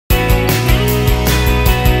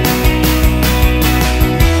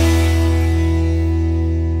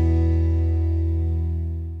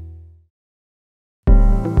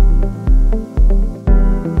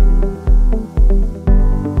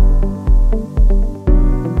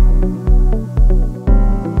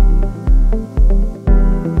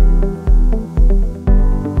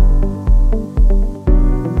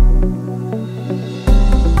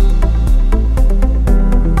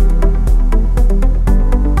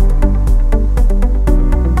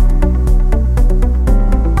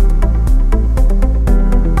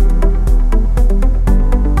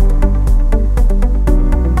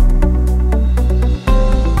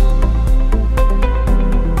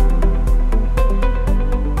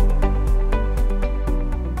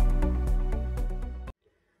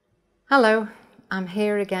Hello, I'm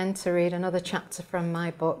here again to read another chapter from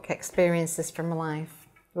my book, Experiences from Life.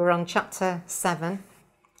 We're on chapter 7.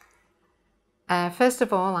 First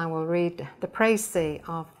of all, I will read the précis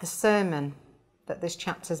of the sermon that this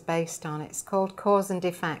chapter is based on. It's called Cause and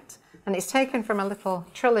Effect, and it's taken from a little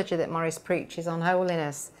trilogy that Maurice preaches on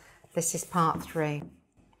holiness. This is part 3.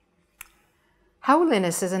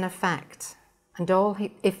 Holiness is an effect, and all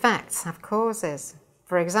effects have causes.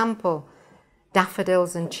 For example,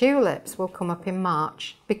 daffodils and tulips will come up in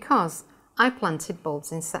March because I planted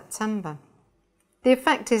bulbs in September. The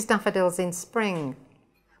effect is daffodils in spring,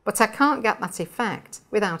 but I can't get that effect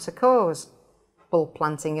without a cause, bulb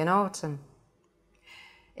planting in autumn.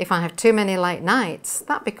 If I have too many late nights,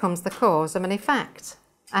 that becomes the cause of an effect,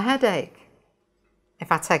 a headache.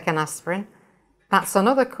 If I take an aspirin, that's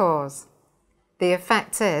another cause. The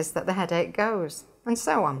effect is that the headache goes, and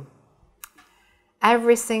so on.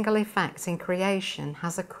 Every single effect in creation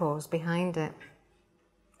has a cause behind it.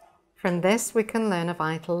 From this we can learn a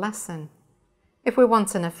vital lesson. If we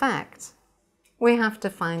want an effect, we have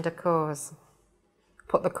to find a cause.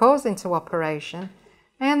 Put the cause into operation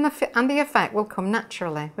and the effect will come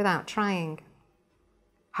naturally without trying.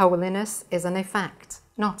 Holiness is an effect,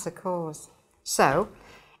 not a cause. So,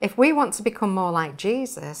 if we want to become more like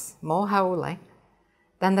Jesus, more holy,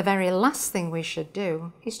 then the very last thing we should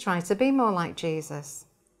do is try to be more like Jesus.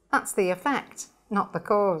 That's the effect, not the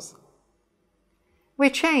cause.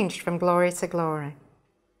 We're changed from glory to glory.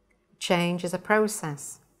 Change is a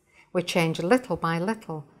process. We change little by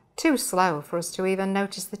little, too slow for us to even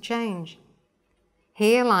notice the change.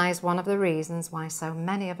 Here lies one of the reasons why so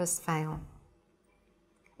many of us fail.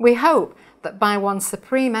 We hope that by one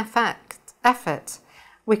supreme effort,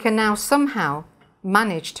 we can now somehow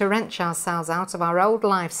manage to wrench ourselves out of our old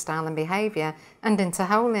lifestyle and behaviour and into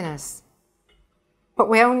holiness. But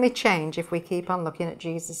we only change if we keep on looking at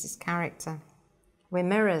Jesus' character. We're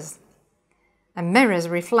mirrors, and mirrors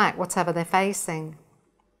reflect whatever they're facing.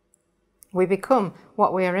 We become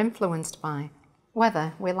what we are influenced by,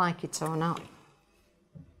 whether we like it or not.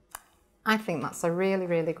 I think that's a really,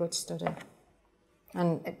 really good study.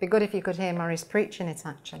 And it'd be good if you could hear Maurice preaching it,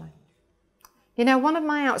 actually. You know, one of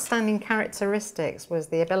my outstanding characteristics was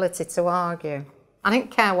the ability to argue. I didn't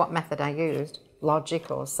care what method I used, logic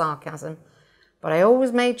or sarcasm, but I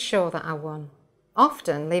always made sure that I won,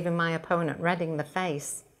 often leaving my opponent red in the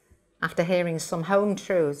face after hearing some home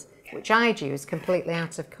truths which I'd used completely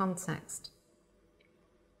out of context.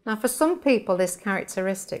 Now, for some people, this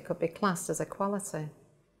characteristic could be classed as a quality,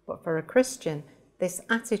 but for a Christian, this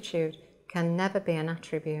attitude can never be an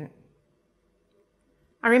attribute.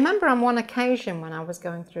 I remember on one occasion when I was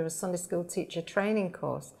going through a Sunday school teacher training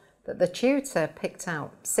course that the tutor picked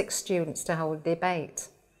out 6 students to hold a debate.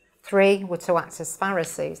 3 were to act as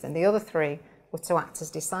Pharisees and the other 3 were to act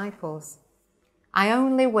as disciples. I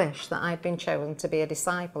only wish that I'd been chosen to be a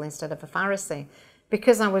disciple instead of a Pharisee,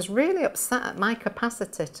 because I was really upset at my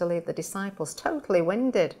capacity to leave the disciples totally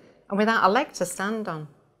winded and without a leg to stand on.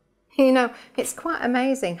 You know, it's quite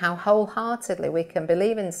amazing how wholeheartedly we can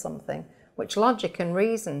believe in something which logic and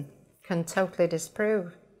reason can totally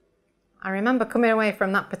disprove. I remember coming away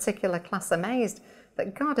from that particular class amazed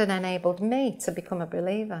that God had enabled me to become a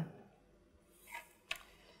believer.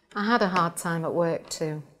 I had a hard time at work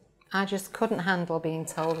too. I just couldn't handle being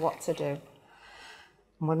told what to do,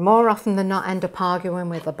 and would more often than not end up arguing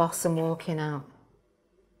with the boss and walking out.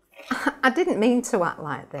 I didn't mean to act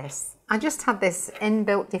like this. I just had this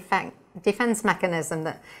inbuilt defense mechanism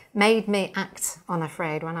that made me act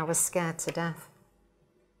unafraid when I was scared to death.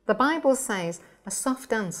 The Bible says a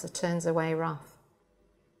soft answer turns away wrath.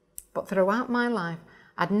 But throughout my life,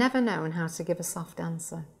 I'd never known how to give a soft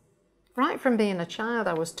answer. Right from being a child,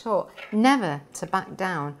 I was taught never to back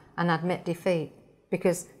down and admit defeat,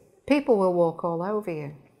 because people will walk all over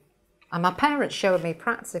you. And my parents showed me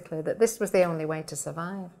practically that this was the only way to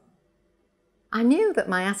survive. I knew that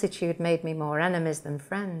my attitude made me more enemies than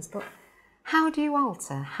friends, but how do you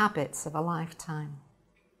alter habits of a lifetime?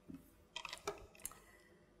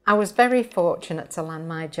 I was very fortunate to land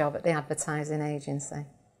my job at the advertising agency.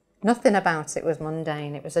 Nothing about it was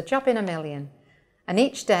mundane. It was a job in a million, and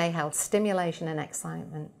each day held stimulation and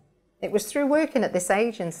excitement. It was through working at this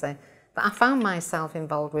agency that I found myself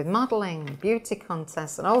involved with modelling, beauty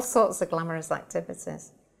contests, and all sorts of glamorous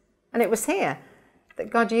activities. And it was here that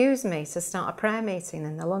God used me to start a prayer meeting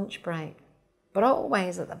in the lunch break. But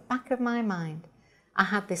always at the back of my mind, I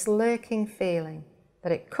had this lurking feeling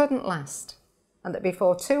that it couldn't last, and that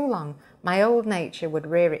before too long, my old nature would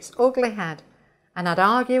rear its ugly head, and I'd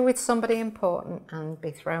argue with somebody important and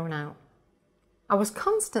be thrown out. I was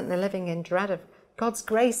constantly living in dread of God's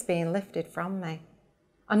grace being lifted from me.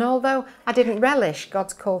 And although I didn't relish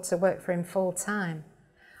God's call to work for him full time,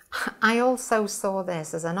 I also saw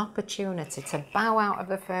this as an opportunity to bow out of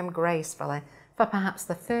the firm gracefully for perhaps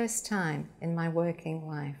the first time in my working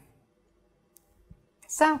life.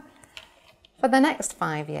 So, for the next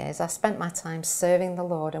 5 years, I spent my time serving the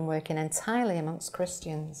Lord and working entirely amongst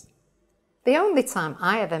Christians. The only time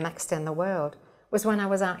I ever mixed in the world was when I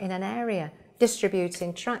was out in an area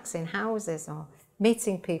distributing tracts in houses or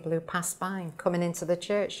meeting people who passed by and coming into the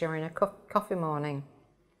church during a coffee morning.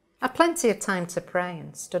 I had plenty of time to pray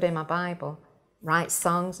and study my Bible, write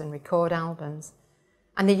songs and record albums,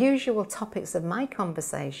 and the usual topics of my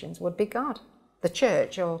conversations would be God, the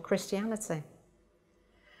church or Christianity.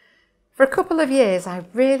 For a couple of years, I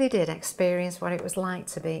really did experience what it was like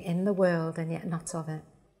to be in the world and yet not of it.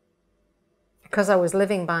 Because I was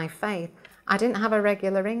living by faith, I didn't have a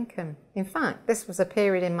regular income. In fact, this was a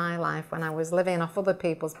period in my life when I was living off other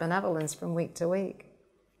people's benevolence from week to week.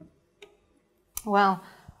 Well,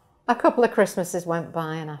 a couple of Christmases went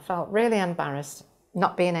by and I felt really embarrassed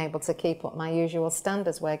not being able to keep up my usual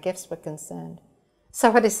standards where gifts were concerned.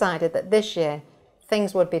 So I decided that this year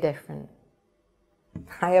things would be different.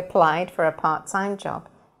 I applied for a part-time job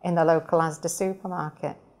in the local Asda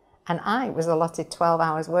supermarket and I was allotted 12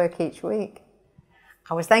 hours work each week.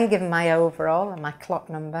 I was then given my overall and my clock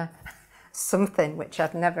number, something which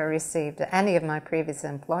I'd never received at any of my previous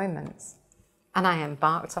employments. And I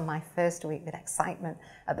embarked on my first week with excitement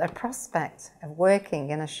at the prospect of working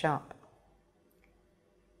in a shop.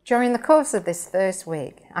 During the course of this first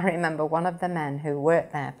week, I remember one of the men who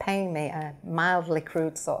worked there paying me a mildly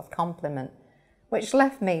crude sort of compliment, which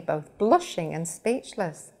left me both blushing and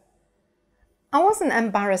speechless. I wasn't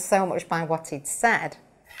embarrassed so much by what he'd said.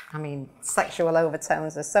 I mean, sexual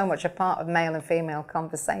overtones are so much a part of male and female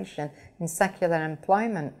conversation in secular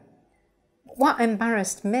employment. What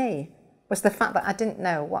embarrassed me was the fact that I didn't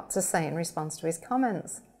know what to say in response to his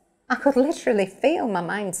comments. I could literally feel my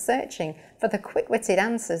mind searching for the quick-witted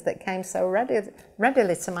answers that came so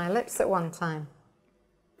readily to my lips at one time.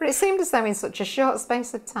 But it seemed as though in such a short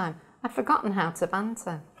space of time, I'd forgotten how to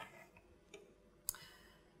banter.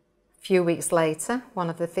 A few weeks later, one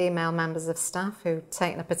of the female members of staff who'd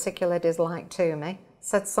taken a particular dislike to me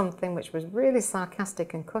said something which was really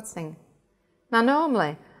sarcastic and cutting. Now,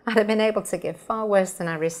 normally, I'd have been able to give far worse than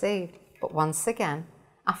I received, but once again,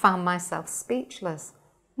 I found myself speechless,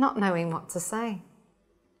 not knowing what to say.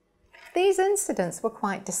 These incidents were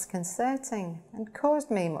quite disconcerting and caused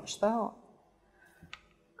me much thought.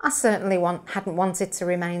 I certainly hadn't wanted to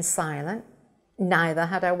remain silent, neither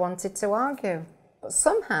had I wanted to argue, but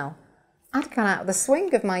somehow I'd gone out of the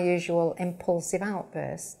swing of my usual impulsive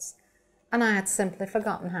outbursts, and I had simply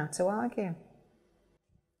forgotten how to argue.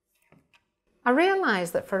 I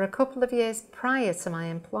realised that for a couple of years prior to my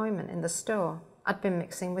employment in the store, I'd been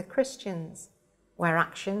mixing with Christians, where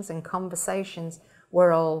actions and conversations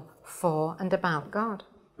were all for and about God.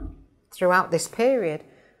 Throughout this period,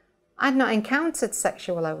 I'd not encountered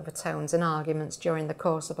sexual overtones and arguments during the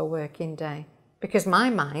course of a working day, because my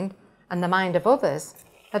mind, and the mind of others,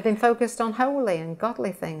 had been focused on holy and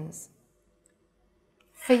godly things.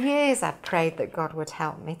 For years I'd prayed that God would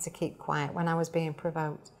help me to keep quiet when I was being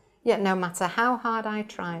provoked, yet no matter how hard I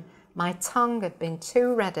tried, my tongue had been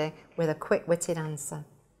too ready with a quick-witted answer.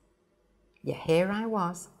 Yet here I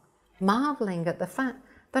was, marvelling at the fact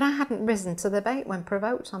that I hadn't risen to the bait when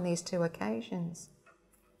provoked on these 2 occasions.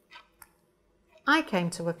 I came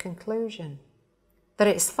to a conclusion that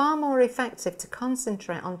it's far more effective to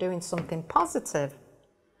concentrate on doing something positive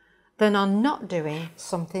than on not doing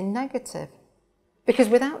something negative. Because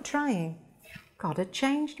without trying, God had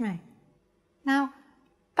changed me. Now,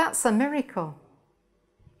 that's a miracle.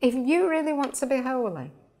 If you really want to be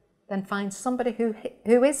holy, then find somebody who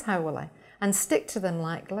is holy and stick to them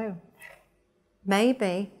like glue.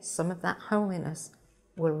 Maybe some of that holiness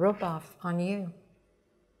will rub off on you.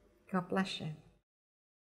 God bless you.